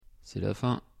C'est la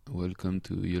fin. Welcome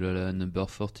to Yolala number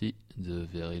 40, the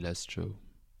very last show.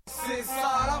 C'est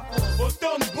ça la France.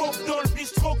 Autant de beaufs dans le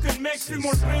bistrot que de mecs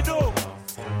fument le pédo.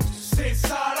 C'est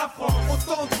ça la France.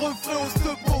 Autant de refrains au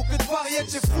stepo que de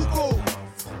variétés chez Foucault.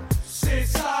 C'est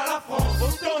ça la France.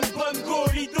 Autant de bongo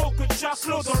lido que de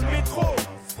chaclo dans le métro.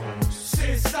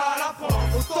 C'est ça la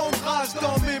France. Autant de rage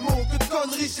dans mes mots que de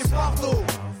conneries chez Pardo.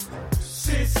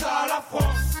 C'est ça la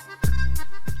France.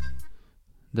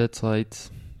 That's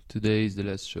right. Today is the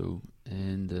last show,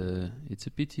 and it's a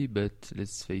pity, but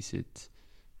let's face it,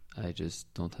 I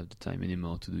just don't have the time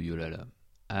anymore to do Yolala.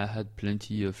 I had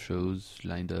plenty of shows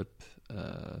lined up,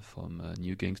 from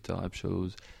new gangster rap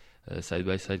shows,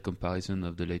 side-by-side comparison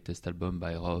of the latest album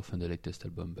by Roth and the latest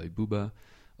album by Booba,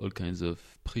 all kinds of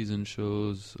prison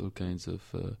shows, all kinds of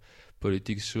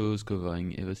politics shows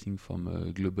covering everything from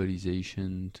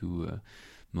globalization to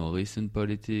more recent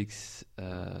politics.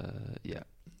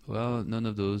 Well, none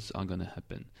of those are gonna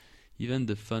happen. Even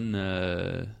the fun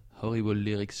horrible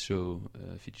lyrics show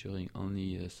featuring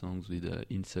only songs with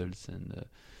insults and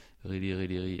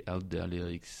really out there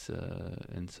lyrics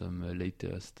and some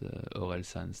latest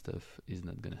Orelsan stuff is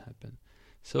not gonna happen.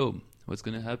 So, what's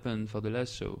gonna happen for the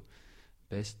last show?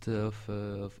 Best of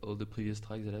all the previous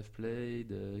tracks that I've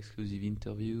played, exclusive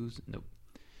interviews? No.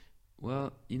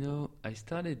 Well, I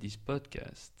started this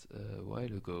podcast a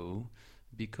while ago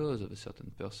because of a certain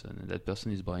person, and that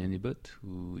person is Brian Ebott,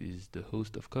 who is the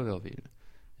host of Coverville.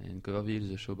 And Coverville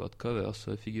is a show about covers,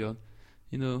 so I figured,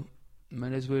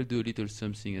 might as well do a little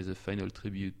something as a final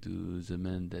tribute to the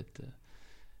man that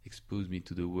exposed me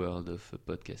to the world of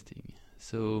podcasting.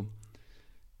 So,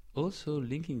 also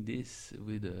linking this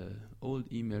with an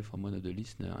old email from one of the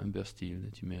listeners, Amber Steele,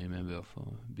 that you may remember for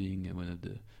being one of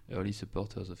the early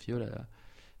supporters of Yolala.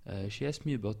 She asked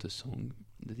me about a song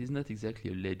that is not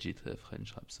exactly a legit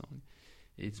French rap song.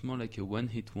 It's more like a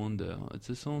one-hit wonder. It's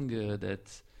a song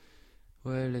that,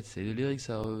 well, let's say the lyrics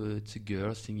are it's a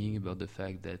girl singing about the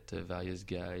fact that various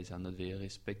guys are not very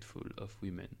respectful of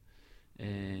women.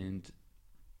 And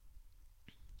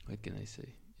what can I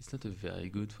say? It's not a very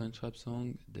good French rap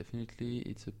song. Definitely,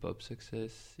 it's a pop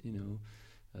success.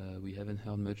 We haven't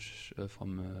heard much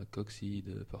from Coxie,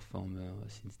 the performer,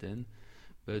 since then.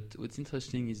 But what's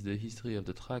interesting is the history of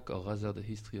the track, or rather the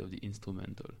history of the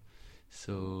instrumental.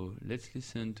 So let's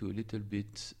listen to a little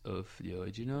bit of the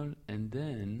original, and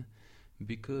then,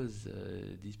 because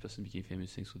this person became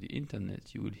famous thanks to the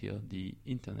internet, you will hear the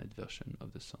internet version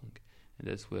of the song. And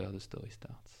that's where the story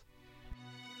starts.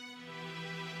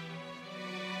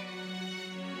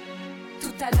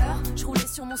 Tout à l'heure, je roulais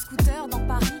sur mon scooter dans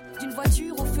Paris, d'une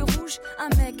voiture au feu rouge, un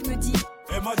mec me dit: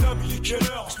 Eh madame, il est quelle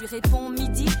heure? Je lui réponds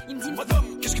midi, il me dit: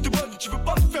 Madame, qu'est-ce que t'es bonne, tu veux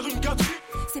pas me faire une gâterie?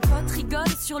 Ses potes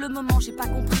rigolent, sur le moment j'ai pas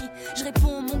compris. Je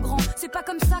réponds: mon grand, c'est pas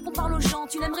comme ça qu'on parle aux gens.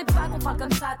 Tu n'aimerais pas qu'on parle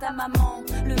comme ça à ta maman.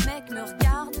 Le mec me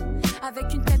regarde,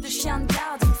 avec une tête de chien de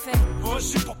garde, il me fait: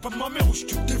 Vas-y, papa de ma mère ou je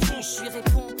te défonce. Je lui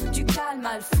réponds: du calme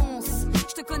Alphonse,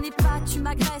 je te connais pas, tu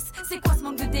m'agresses. C'est quoi ce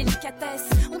manque de délicatesse?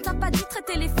 On t'a pas dit de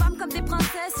traiter les femmes comme des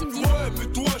princesses? Il me dit: ouais, mais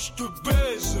toi je te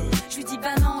baise. Je lui dis: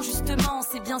 bah non, justement,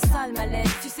 c'est bien ça le malaise.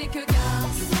 Tu sais que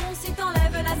garçon, si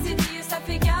t'enlèves la cédille, ça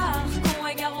fait gare. Con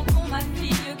et gare au con, ma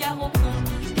fille, gare au con.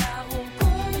 Gare au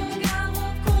con,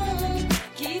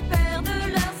 qui perdent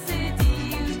leur cédille.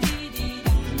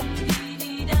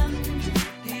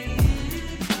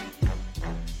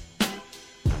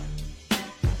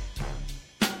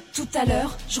 Tout à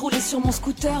l'heure, je roulais sur mon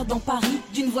scooter dans Paris,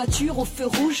 d'une voiture au feu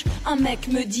rouge. Un mec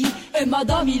me dit: Eh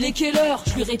madame, il est quelle heure?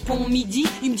 Je lui réponds: midi.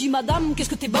 Il me dit: Madame, qu'est-ce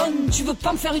que t'es bonne? Tu veux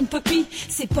pas me faire une pupille?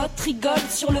 Ses potes rigolent,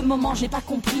 sur le moment j'ai pas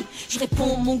compris. Je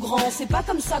réponds: mon grand, c'est pas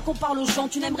comme ça qu'on parle aux gens.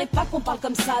 Tu n'aimerais pas qu'on parle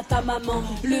comme ça à ta maman.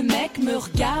 Le mec me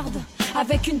regarde,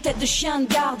 avec une tête de chien de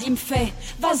garde, il me fait: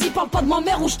 Vas-y, parle pas de ma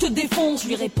mère ou je te défonce. Je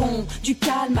lui réponds: du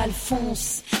calme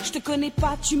Alphonse, je te connais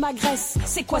pas, tu m'agresses.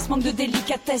 C'est quoi ce manque de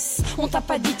délicatesse? On t'a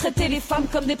pas dit de traiter les femmes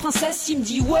comme des princesses? Il me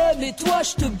dit: ouais, mais toi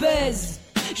je te baise.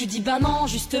 Je lui dis: bah non,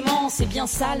 justement, c'est bien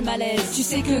ça le malaise. Tu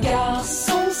sais que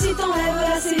garçon, si t'enlèves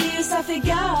la cellule, ça fait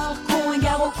gare. Con et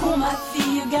gare au con, ma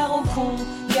fille, gare au con.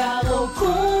 Gare au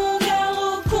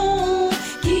con,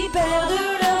 qui perdent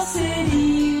leur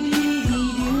cellule.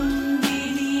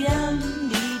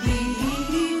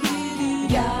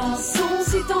 Garçon,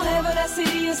 si t'enlèves la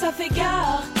cellule, ça fait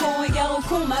gare. Con et gare au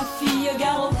con, ma fille,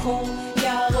 gare au con.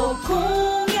 Gare au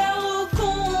con,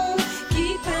 qui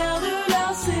perdent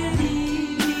leur cellule.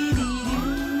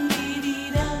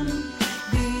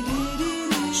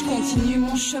 Je continue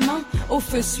mon chemin, au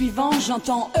feu suivant,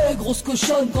 j'entends grosse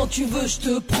cochonne, quand tu veux je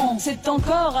te prends. C'est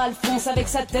encore Alphonse avec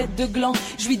sa tête de gland.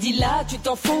 Je lui dis là, tu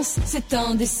t'enfonces, c'est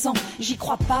indécent. J'y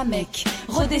crois pas mec,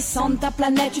 redescends de ta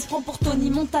planète. Tu te prends pour Tony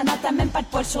Montana, t'as même pas de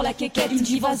poil sur la quéquette. Il me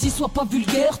dit vas-y sois pas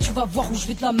vulgaire, tu vas voir où je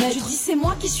vais te la mettre. Je dis c'est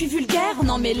moi qui suis vulgaire,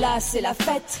 non mais là c'est la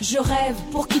fête. Je rêve,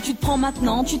 pour qui tu te prends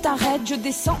maintenant, tu t'arrêtes. Je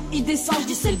descends, il descend, je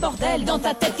dis c'est le bordel dans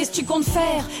ta tête. Qu'est-ce que tu comptes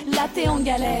faire, là t'es en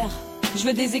galère. Je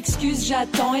veux des excuses,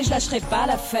 j'attends et je lâcherai pas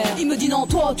l'affaire. Il me dit non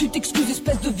toi tu t'excuses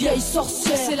espèce de vieille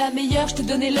sorcière. C'est la meilleure, je te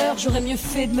donnais l'heure, j'aurais mieux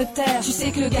fait de me taire. Tu sais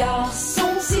que le garçon,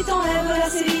 si t'enlèves la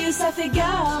cellule ça fait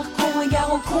gare con. Et gare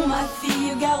au con ma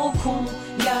fille, gare au con.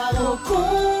 Gare au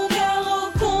con, gare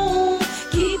au con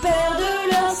qui perdent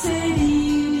leur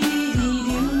cellule.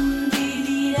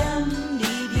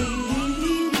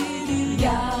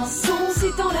 Garçon,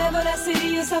 si t'enlèves la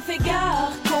cellule ça fait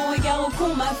gare con. Et gare au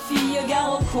con ma fille,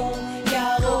 gare au con.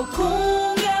 Gare au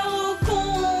con, gare au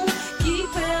con qui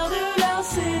perdent leur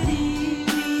cellule.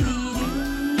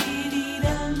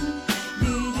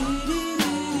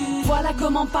 Voilà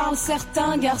comment parlent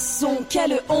certains garçons.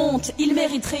 Quelle honte, ils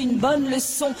mériteraient une bonne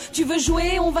leçon. Tu veux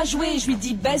jouer, on va jouer. Je lui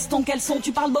dis baisse ton caleçon.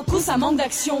 Tu parles beaucoup, ça manque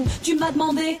d'action. Tu m'as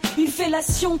demandé une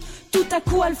fellation. Tout à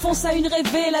coup Alphonse a une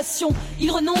révélation.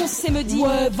 Il renonce et me dit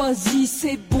ouais vas-y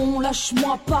c'est bon,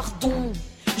 lâche-moi pardon.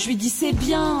 Je lui dis c'est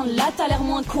bien, là t'as l'air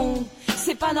moins con.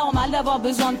 C'est pas normal d'avoir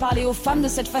besoin de parler aux femmes de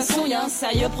cette façon. Y a un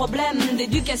sérieux problème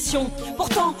d'éducation.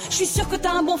 Pourtant, je suis sûr que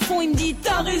t'as un bon fond. Il me dit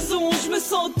t'as raison, je me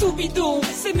sens tout bidon.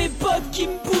 C'est mes potes qui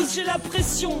me poussent, j'ai la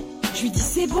pression. Je lui dis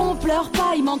c'est bon, pleure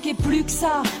pas, il manquait plus que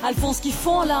ça. Alphonse qui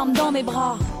fond en larmes dans mes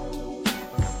bras.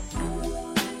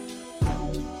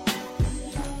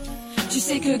 Tu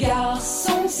sais que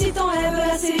garçon, si t'enlèves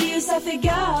la cellule, ça fait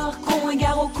gare con. Et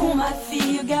gare au con ma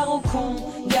fille, gare au con.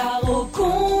 Gare au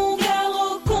con, gare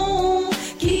au con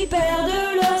qui perdent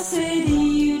leur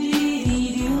cellule.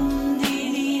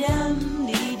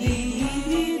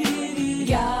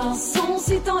 Garçon,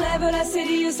 si t'enlèves la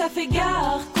cellule, ça fait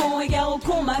gare con. Et gare au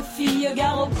con ma fille,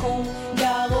 gare au con.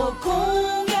 Gare au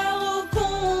con, gare au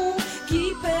con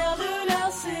qui perdent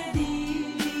leur cellule.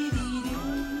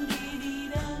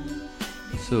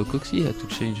 So Coxie had to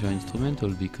change her instrumental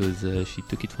because she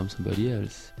took it from somebody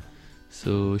else.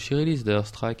 So she released her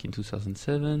track in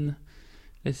 2007.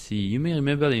 Let's see, you may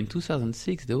remember that in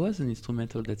 2006 there was an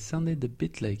instrumental that sounded a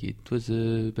bit like it. It was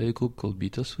by a group called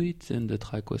Bittersweet and the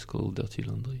track was called Dirty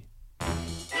Laundry.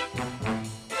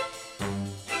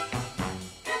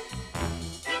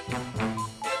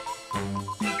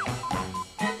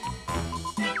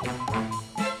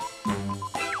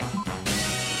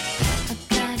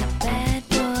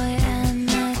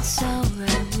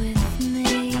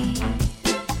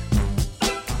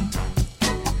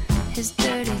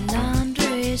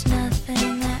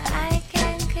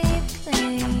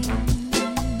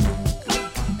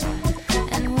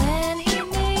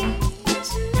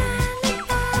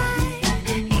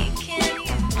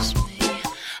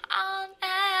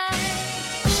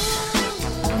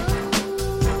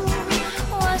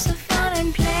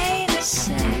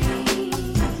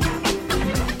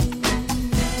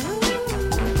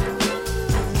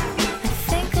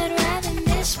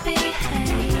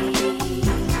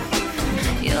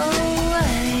 Your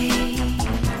way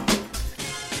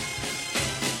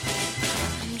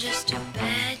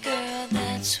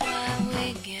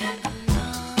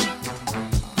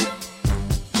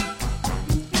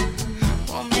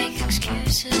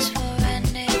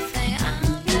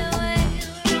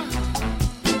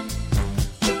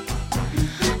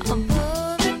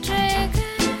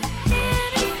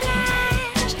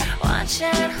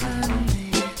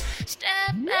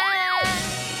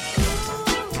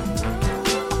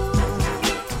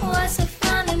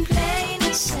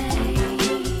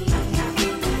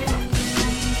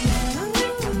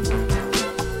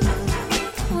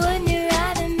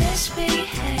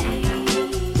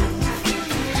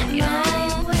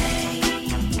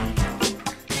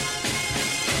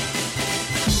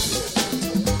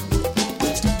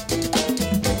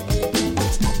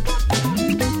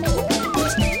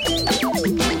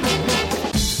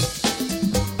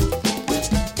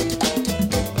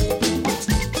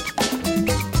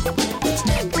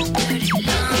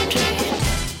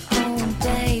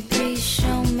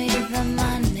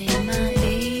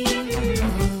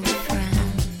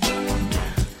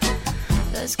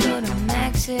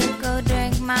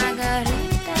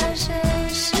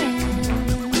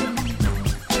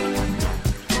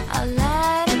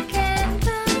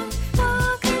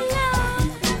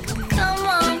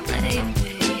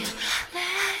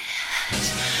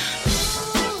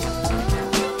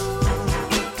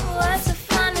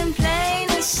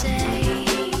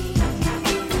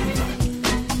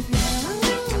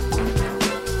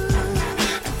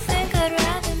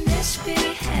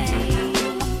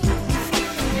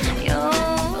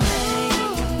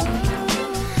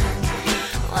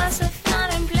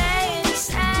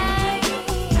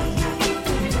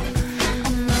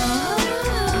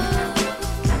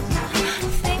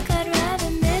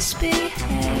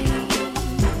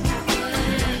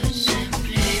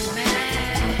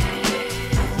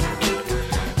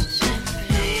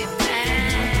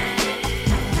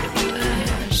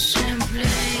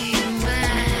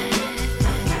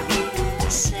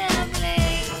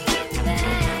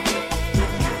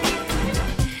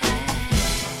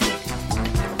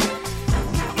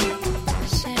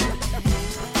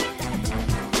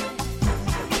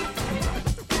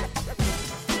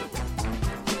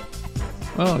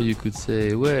Or you could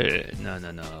say, well,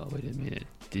 no, wait a minute.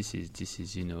 This is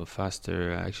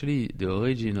faster. Actually, the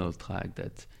original track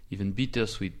that even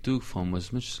Bittersweet took from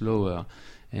was much slower.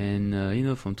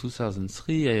 And, from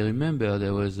 2003, I remember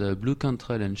there was Blue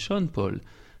Cantrell and Sean Paul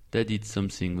that did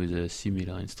something with a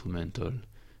similar instrumental.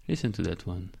 Listen to that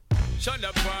one. Sean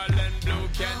Paul and Blue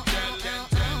Cantrell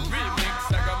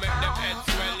remix, I gon' make them heads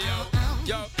swell,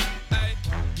 yo, hey,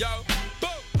 yo,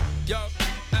 boom, yo,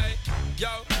 hey, yo.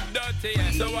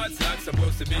 Yeah. So what's that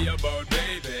supposed to be about,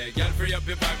 baby? Girl, free up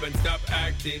your vibe and stop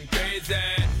acting crazy.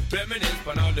 Reminisce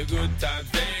on all the good times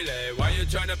daily. Why you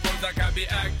tryna pose like I be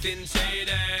acting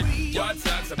shady? What's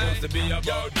that supposed to be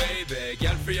about, baby?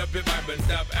 Girl, free up your vibe and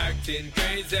stop acting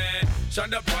crazy.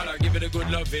 Shonda Paula, give it a good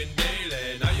loving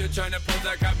daily. Now you tryna pose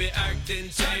like I be acting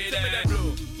shady.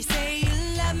 You say you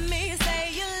love me,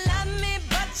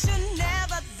 but you're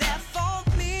never there for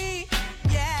me.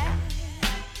 Yeah.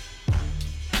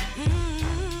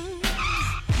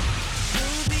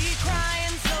 You'll be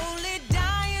crying, slowly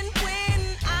dying when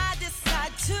I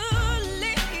decide to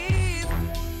leave.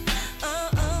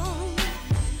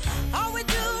 All we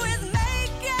do is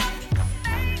make up,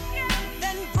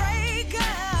 then break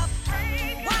up.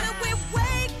 Why don't we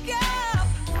wake up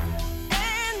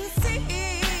and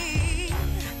see?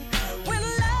 When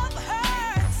love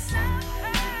hurts,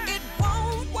 it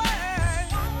won't work.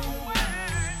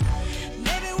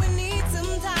 Maybe we need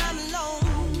some time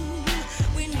alone.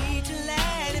 We need to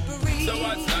let it breathe. So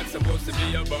what's that supposed to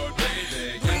be about,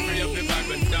 baby? Can't free up your vibe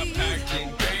and stop acting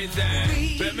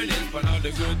crazy. Reminisce on all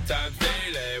the good times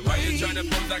daily. Why you tryna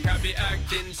pose like I be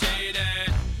acting shady?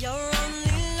 You're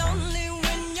only lonely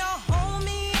when your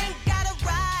homie ain't got a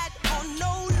ride on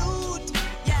no loot.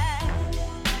 Yeah.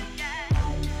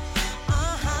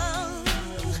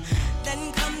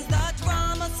 Then comes the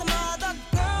drama. Some other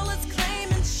girl is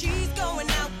claiming she's going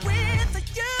out with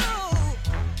you.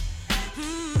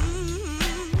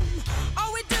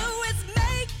 All we do is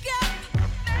make up,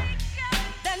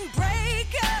 then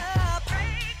break up.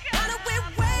 Why don't we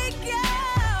wake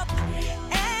up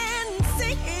and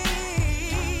see?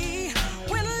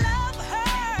 When love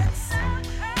hurts,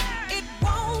 it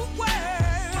won't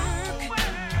work.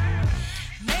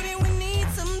 Maybe we need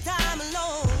some time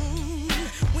alone.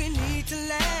 We need to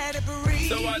let it breathe.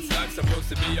 So what's that supposed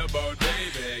to be about,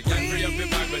 baby? Can't free up your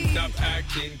vibe and stop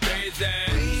acting crazy.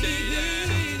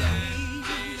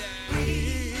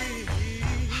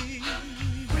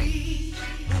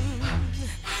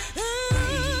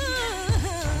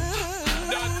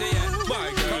 My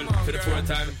girl, for the fourth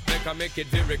time, I make it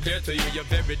very clear to you, you're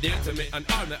very dear to me, and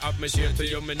all me have me share to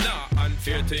you, me not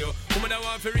unfair to you. Woman, I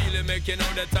want to really make you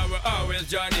know that I will always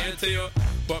draw near to you.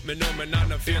 But me know me not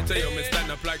no fear to you. Me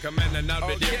stand up like a man and I'll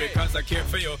be there because I care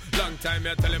for you. Long time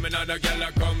you're telling me not a girl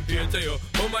I compare to you.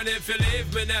 Woman, if you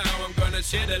leave me now, I'm gonna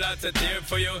shed a lot of tears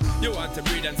for you. You want to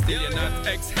breathe and still you're not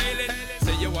exhaling.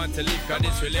 Say you want to leave cause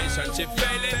this relationship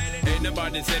failing. Ain't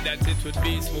nobody said that it would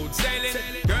be smooth sailing.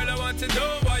 Girl, I want to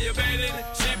know why you're bailing.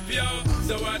 Ship yo.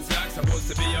 So what's that supposed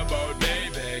to be about,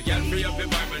 baby? Girl, free up your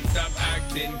vibe and stop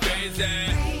acting crazy.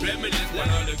 Reminisce on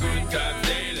all the good times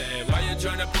daily. Why you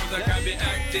tryna pose like I be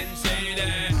acting shady?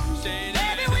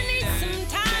 Baby, we need some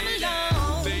time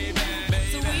alone,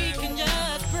 so we can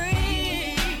just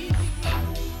breathe.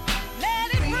 Let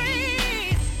it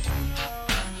breathe.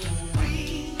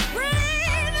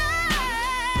 Breathe out.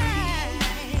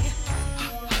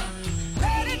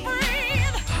 Let it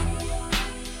breathe.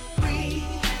 Breathe.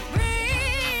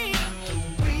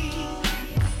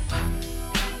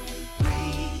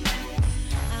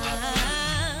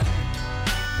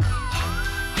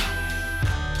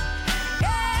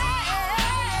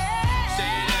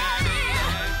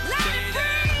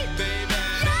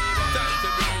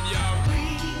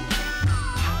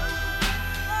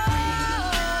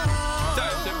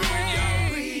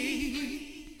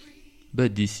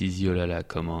 But this is Yolala,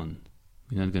 come on.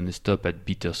 We're not gonna stop at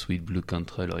Bittersweet, Blue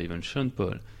Cantrell, or even Sean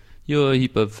Paul. You're a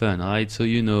hip-hop fan, right? So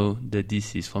you know that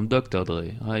this is from Dr.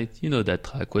 Dre, right? You know that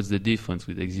track. What's the difference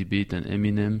with Exhibit and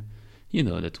Eminem? You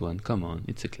know that one. Come on,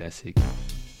 it's a classic.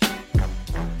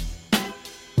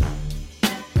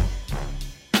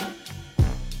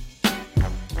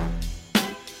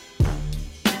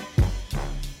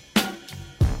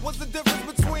 What's the difference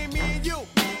between me and you?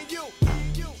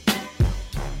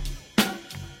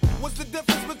 What's the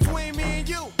difference between me and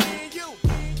you?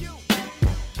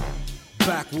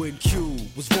 Back when Q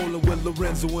was rolling with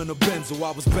Lorenzo in a Benzo,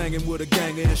 I was banging with a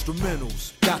gang of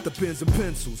instrumentals. Got the pens and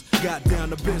pencils, got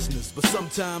down to business. But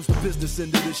sometimes the business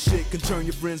end of this shit can turn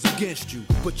your friends against you.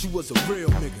 But you was a real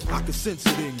nigga, I could sense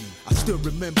it in you. I still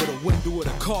remember the window of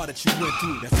the car that you went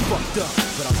through. That's fucked up,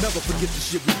 but I'll never forget the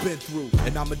shit we've been through.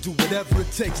 And I'ma do whatever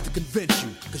it takes to convince you.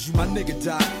 Cause you my nigga,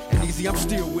 Doc, and easy, I'm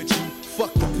still with you.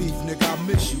 Fuck the beef, nigga, I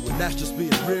miss you, and that's just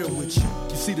being real with you.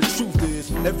 You see, the truth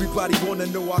is, everybody wanna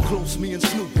know how close me and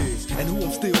Snoop is, and who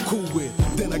I'm still cool with.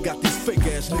 Then I got these fake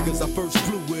ass niggas I first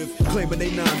blew with, claiming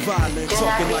they non-violent,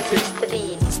 talking like they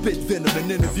spit venom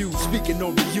in interviews, speaking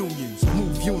on reunions,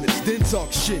 move units, then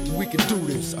talk shit, and we can do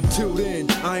this. Until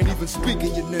then, I ain't even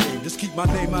speaking your name. Just keep my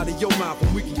name out of your mouth,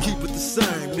 and we can keep it the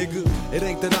same, nigga. It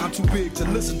ain't that I'm too big to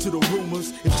listen to the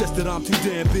rumors, it's just that I'm too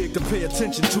damn big to pay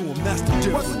attention to them. That's the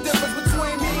difference. What's the difference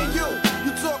between me and you?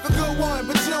 You talk a good one,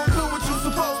 but you don't do what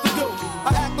you're supposed to do.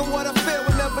 I act on what I feel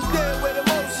and never deal with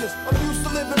emotions. I'm used to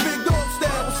living big dog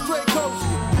style with straight coaches.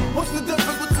 What's the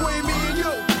difference between me and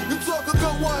you? You talk a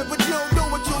good one, but you don't do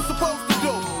what you're supposed to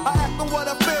do. I act on what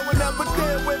I feel and never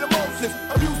deal with emotions.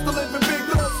 I'm used to living big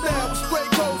dog style with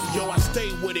straight coaches. Yo, I stay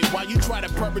with it while you try to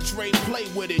perpetrate, play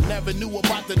with it. Never knew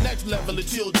about the next level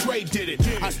until Dre did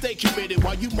it. I stay committed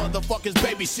while you motherfuckers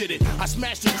babysit it. I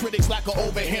smash the critics like an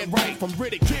overhand right from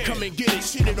Riddick. Come and get it,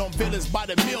 shitted on villains by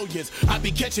the millions. I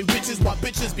be catching bitches while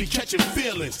bitches be catching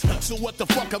feelings. So what the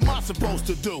fuck am I supposed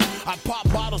to do? I pop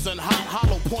bottles and hot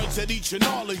hollow points at each and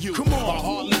all of you. Come on, a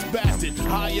heartless bastard,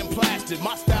 high and plastic.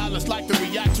 My style is like the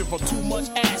reaction from too much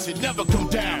acid. Never come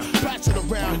down, pass it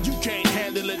around, you can't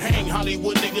handle it. Hang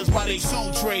Hollywood niggas by they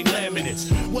soul trade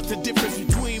laminates. What's the difference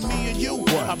between me and you?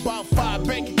 About 5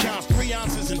 bank accounts, 3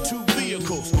 ounces and 2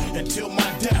 vehicles. Until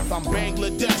my death, I'm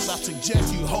Bangladesh. I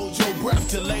suggest you hold your breath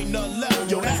till ain't none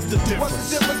left. Yo, that's the difference.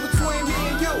 What's the difference between me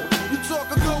and you? You talk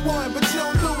a good one, but you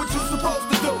don't do what you're supposed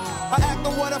to do. I act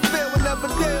on what I feel and never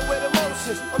deal with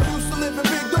emotions. I'm used to living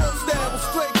big dog style with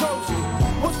straight coaches.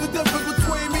 What's the difference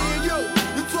between me and you?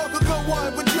 You talk a good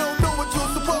one, but you don't do what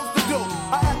you're supposed to do.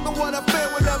 I act on what I feel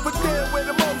and never deal with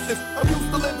emotions. I'm used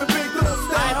to living big dog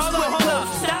style. Alright, hold up.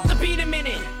 Stop the beat a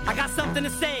minute. I got something to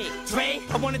say. Dre,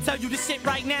 I wanna tell you this shit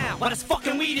right now. Why this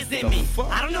fucking weed is in me.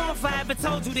 I don't know if I ever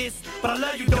told you this, but I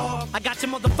love you, dog. I got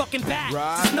your motherfucking back.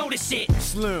 Right. Just know this shit.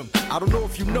 Slim, I don't know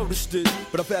if you noticed it,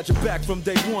 but I've had your back from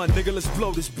day one, nigga. Let's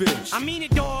blow this bitch. I mean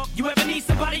it, dog. You ever need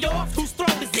somebody off? Whose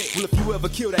throat is it? Well, if you ever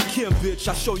kill that Kim bitch,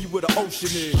 I'll show you where the ocean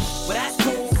is. Well, that's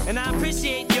cool, and I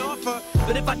appreciate the offer.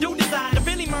 But if I do decide to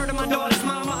really murder my daughter's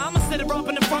mama, I'ma sit her up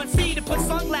in the front seat and put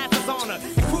sunglasses on her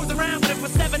and cruise around with her for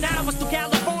 7 hours through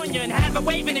California and have her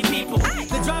waving at people. Then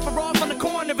drop her off on the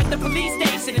corner at the police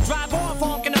station and drive off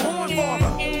honking the horn for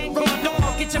her. Raw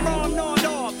dog, get your arm gnawed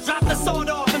off. Drop the sword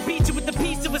off and beat you with the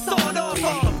piece of a sword off.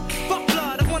 Fuck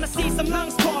blood, I wanna see some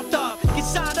lungs coughed up. Get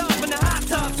shot up in the hot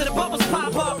tub till the bubbles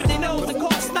pop up and their nose and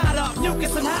cough snot up.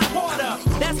 Mucus and hot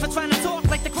water. That's for trying to talk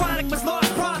like the chronic was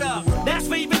lost product. That's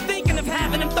for even thinking of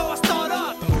having them thoughts thought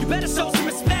up. You better show some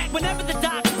respect whenever the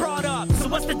doc's brought up. So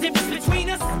what's the difference between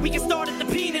us? We can start at the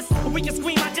penis, or we can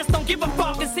scream, I just don't give a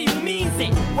fuck, and see who means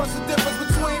it. What's the difference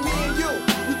between me and you?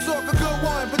 You talk a good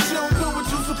one, but you don't do what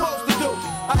you're supposed to do.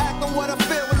 I act on what I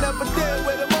feel and never deal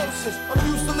with emotions. I'm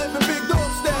used to living big dog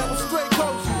style with straight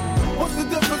coaches. What's the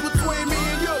difference between me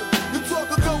and you? You talk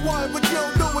a good one, but you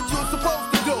don't do what you're supposed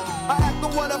to do. I act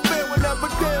on what I feel and never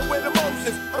deal with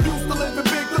emotions. I'm used to living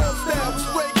big dog style with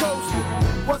straight coaches.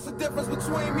 What's the difference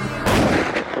between me and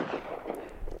you?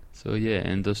 So yeah,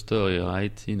 end of story,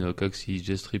 right? You know, Coxie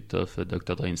just ripped off a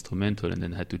Dr. Dre instrumental and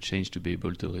then had to change to be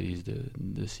able to release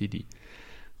the CD.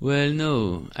 Well,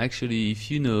 no, actually,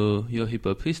 if you know your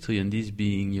hip-hop history and this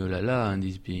being Yo La La and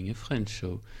this being a French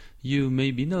show, you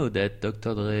maybe know that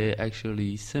Dr. Dre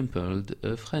actually sampled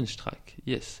a French track.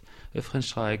 Yes, a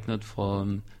French track not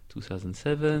from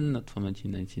 2007, not from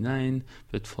 1999,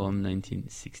 but from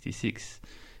 1966.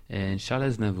 And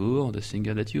Charles Aznavour, the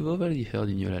singer that you've already heard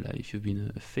in Yo La La, if you've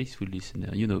been a faithful listener,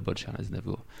 you know about Charles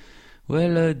Aznavour.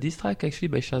 Well, this track actually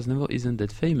by Charles Aznavour isn't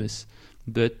that famous,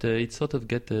 but it sort of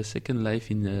got a second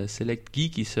life in select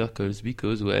geeky circles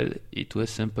because, well, it was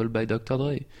sampled by Dr.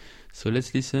 Dre. So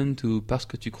let's listen to Parce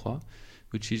que tu crois,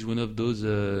 which is one of those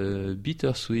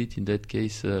bittersweet, in that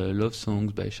case, love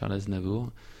songs by Charles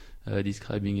Aznavour,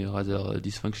 describing a rather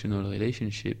dysfunctional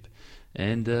relationship.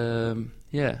 And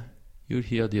yeah, you'll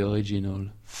hear the original,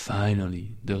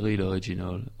 finally, the real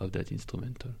original of that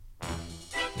instrumental.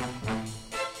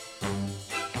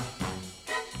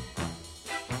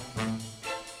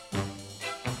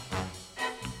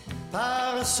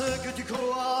 Parce que tu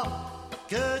crois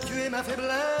que tu es ma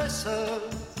faiblesse,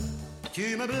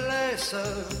 tu me blesses,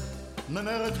 me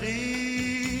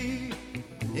meurtrit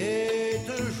et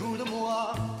te joue de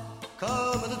moi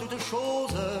comme de toutes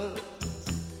choses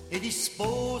et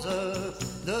dispose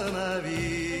de ma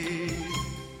vie.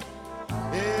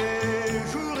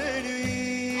 Et jour et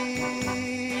nuit,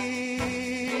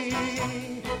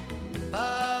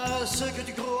 parce que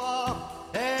tu crois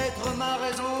être ma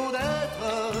raison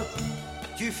d'être,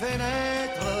 tu fais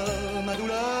naître ma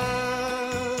douleur.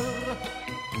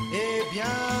 Et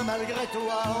bien malgré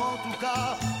toi, en tout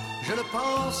cas, je le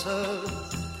pense,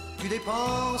 tu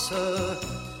dépenses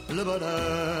le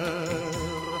bonheur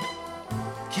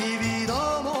qui vit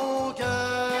dans mon cœur.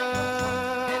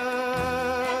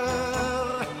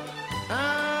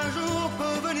 Un jour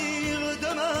peut venir,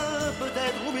 demain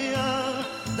peut-être ou bien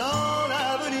dans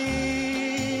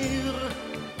l'avenir.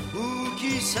 Ou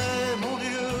qui sait, mon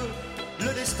Dieu,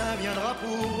 le destin viendra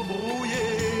pour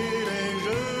brouiller les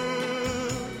jeux.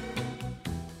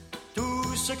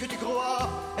 Tout ce que tu crois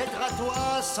être à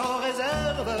toi sans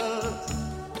réserve,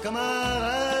 comme un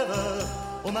rêve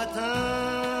au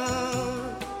matin,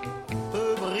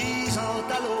 peut brisant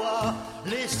ta loi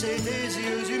laisser tes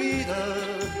yeux humides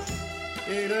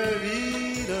et le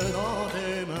vide dans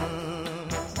tes mains.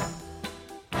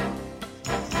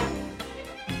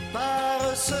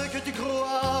 Parce que tu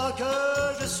crois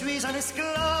que je suis un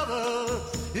esclave,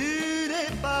 une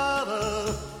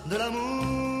épave de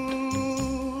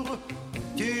l'amour,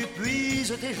 tu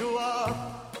puises tes joies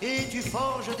et tu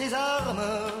forges tes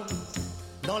armes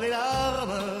dans les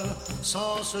larmes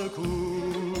sans secours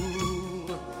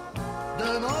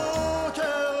de mon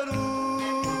cœur lourd.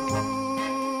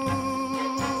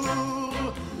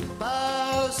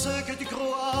 Parce que tu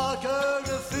crois que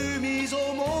je fus mise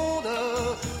au monde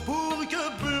pour que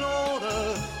blonde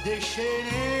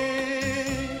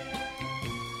déchaînée,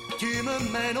 tu me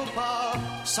mènes au pas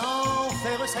sans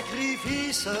faire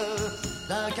sacrifice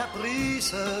d'un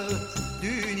caprice,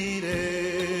 d'une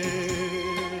idée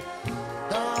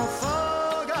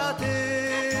d'enfant gâté.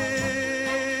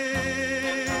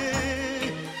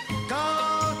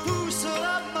 Quand tout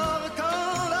sera mort,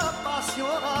 quand la passion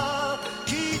aura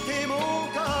quitté mon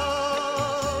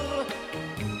corps,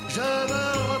 je me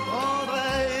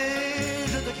reprendrai et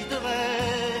je te quitterai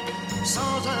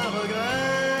sans un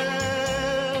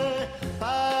regret.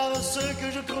 Parce que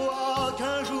je crois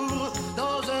qu'un jour,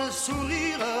 dans un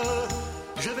sourire,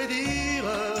 je vais dire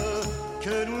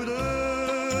que nous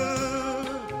deux,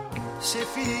 c'est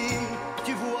fini,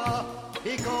 tu vois,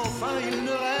 et qu'enfin il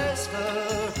ne reste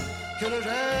que le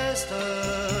geste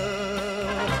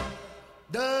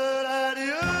de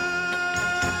l'adieu.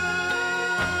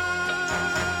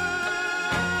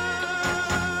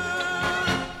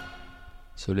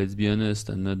 So let's be honest,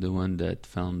 I'm not the one that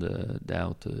found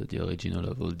out the original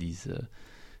of all these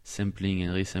sampling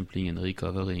and resampling and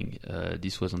recovering.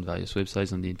 This was on various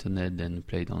websites on the internet, then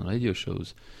played on radio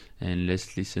shows. And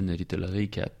let's listen a little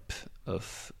recap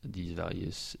of these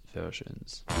various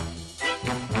versions.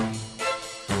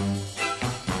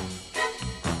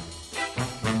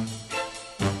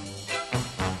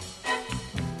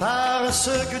 Parce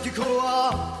que tu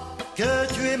crois que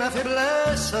tu es ma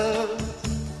faiblesse,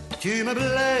 tu me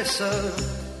blesses,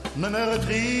 me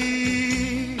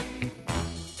meurtris.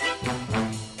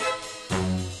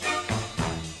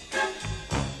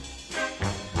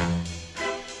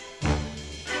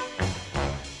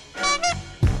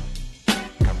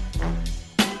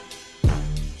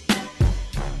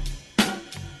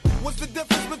 What's the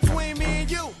difference between me and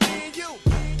you?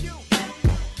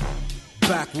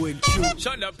 Back when Q.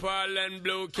 Shut up, Paul and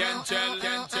Blue can tell.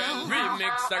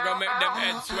 Remix, I gonna make them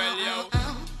heads swell, yo.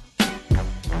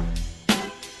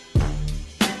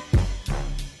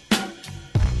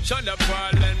 Shut up,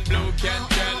 Paul and Blue can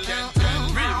tell.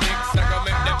 Remix, I gonna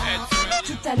make them heads swell.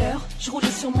 Tout à l'heure, je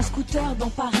roulais sur mon scooter dans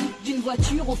Paris, d'une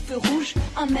voiture au feu rouge.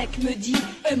 Un mec me dit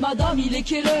 « madame, il est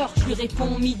quelle heure ?» Je lui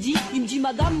réponds « midi ». Il me dit «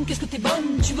 madame, qu'est-ce que t'es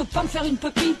bonne? Tu veux pas me faire une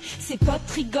pupille ?» Ses potes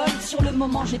rigolent, sur le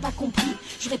moment j'ai pas compris.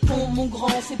 Je réponds « mon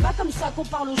grand, c'est pas comme ça qu'on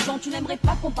parle aux gens. Tu n'aimerais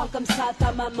pas qu'on parle comme ça à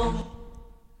ta maman ?»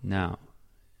 Now,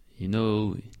 you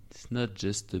know, it's not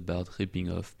just about ripping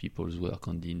off people's work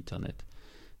on the internet.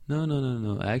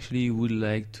 No. I actually would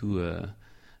like to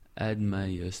add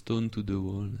my stone to the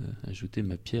wall, ajouter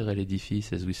ma pierre à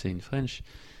l'édifice, as we say in French.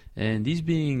 And this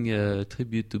being a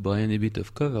tribute to Brian Ebbett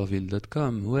of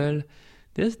Coverville.com, well,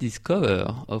 there's this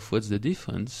cover of What's the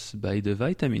Difference by the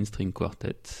Vitamin String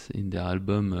Quartet in their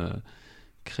album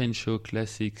Crenshaw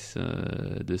Classics,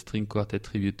 the string quartet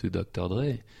tribute to Dr.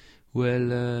 Dre.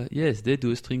 Well, yes, they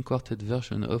do a string quartet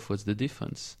version of What's the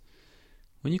Difference.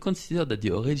 When you consider that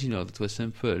the original that was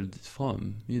sampled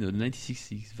from, the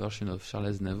 1966 version of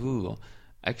Charles Aznavour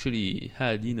actually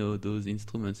had, those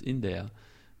instruments in there,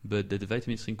 but that the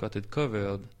Vitamin String Quartet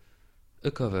covered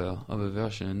a cover of a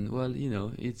version. Well,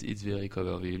 it's very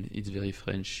Coverville, it's very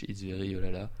French, it's very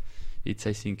Yolala. It's,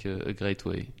 I think, a great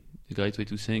way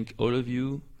to thank all of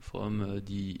you, from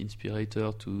the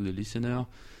inspirator to the listener,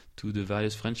 to the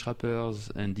various French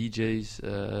rappers and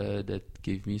DJs that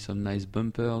gave me some nice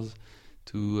bumpers,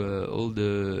 to all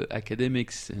the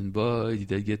academics, and boy,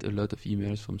 did I get a lot of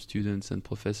emails from students and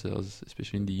professors,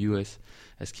 especially in the US,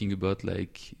 asking about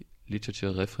like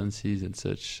literature references and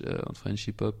such on French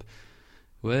hip hop.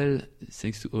 Well,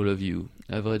 thanks to all of you.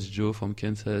 Average Joe from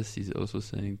Kansas is also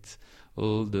thanked.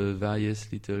 All the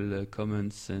various little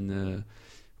comments and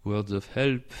words of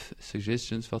help,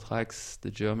 suggestions for tracks,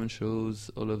 the German shows,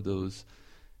 all of those.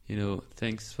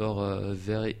 Thanks for a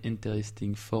very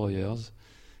interesting 4 years.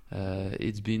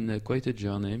 It's been quite a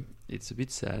journey. It's a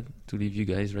bit sad to leave you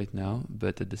guys right now,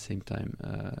 but at the same time,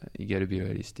 you gotta be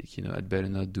realistic. I'd better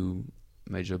not do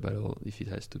my job at all if it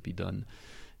has to be done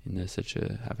in such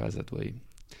a haphazard way.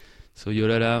 So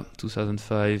Yolala,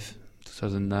 2005,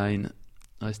 2009,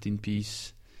 rest in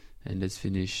peace, and let's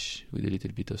finish with a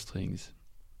little bit of strings.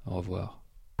 Au revoir.